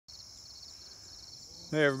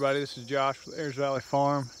Hey everybody, this is Josh with Ayers Valley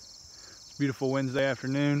Farm. It's a beautiful Wednesday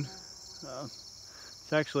afternoon.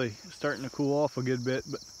 It's actually starting to cool off a good bit,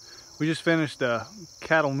 but we just finished a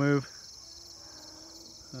cattle move.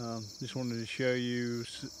 Just wanted to show you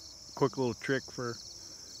a quick little trick for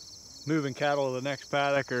moving cattle to the next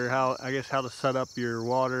paddock, or how to set up your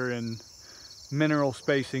water and mineral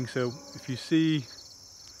spacing. So if you see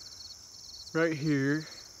right here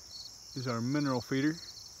is our mineral feeder,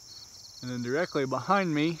 and then directly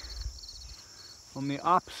behind me on the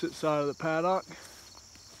opposite side of the paddock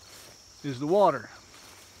is the water.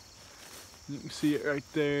 You can see it right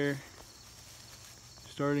there,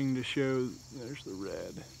 starting to show. There's the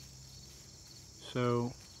red.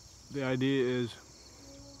 So the idea is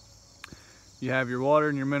you have your water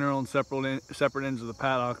and your mineral in separate ends of the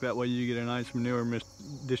paddock. That way you get a nice manure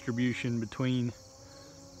distribution between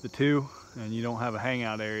the two, and you don't have a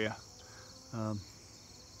hangout area.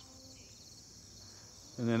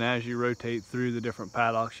 And then as you rotate through the different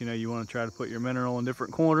paddocks, you want to try to put your mineral in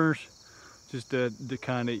different corners, just to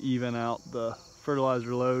kind of even out the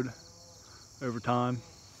fertilizer load over time.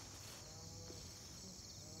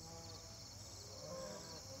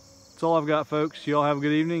 That's all I've got, folks. You all have a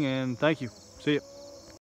good evening, and thank you. See ya.